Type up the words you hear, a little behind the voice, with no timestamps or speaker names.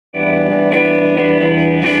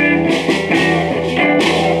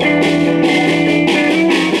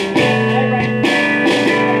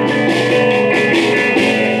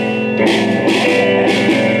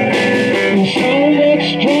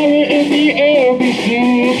every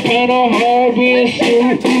city. It's kinda hard being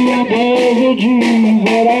Snoop above the dreams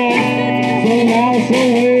that I somehow,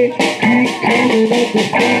 someway keep coming up with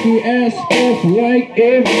funky ass stuff like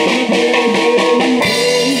every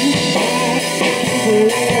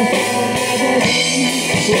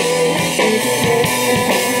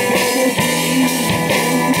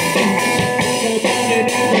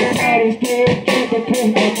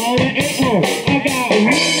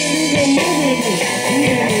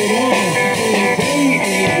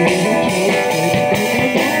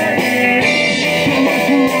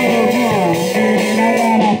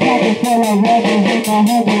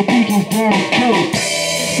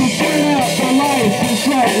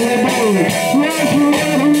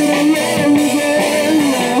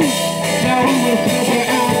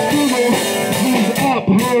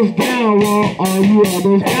all you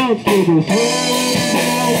others bounce to this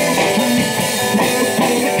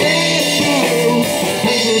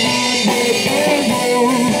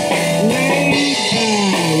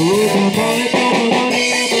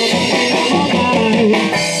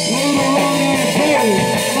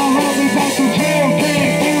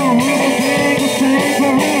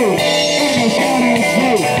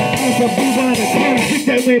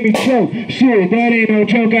that made me choke. Shit, that ain't no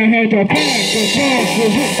joke. I had to pack the box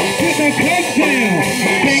to put my cup down.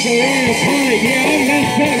 Think around the point, yeah, I'm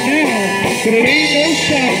messed up now. But it ain't no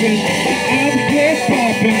stopping. I'm still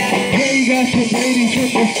popping. Yeah, you got some ladies from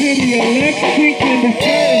the city of Lexington and the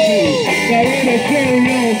Jersey. Now we're the cherry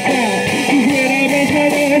on top. She's when I miss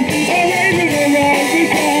my life. I'm raising the rock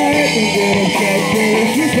beside. I'm gonna shut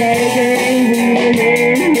doors. She's gotta go down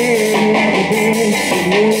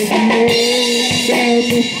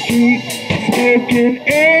the street, smoking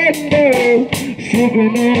Endo,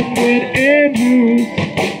 sipping on good Andrews,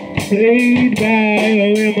 played by,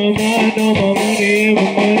 oh, in my mind, on my money, and my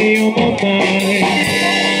money on my mind.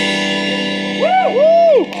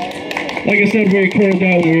 Woo-hoo! Like I said, we recorded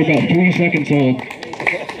that when we were about 3 seconds old.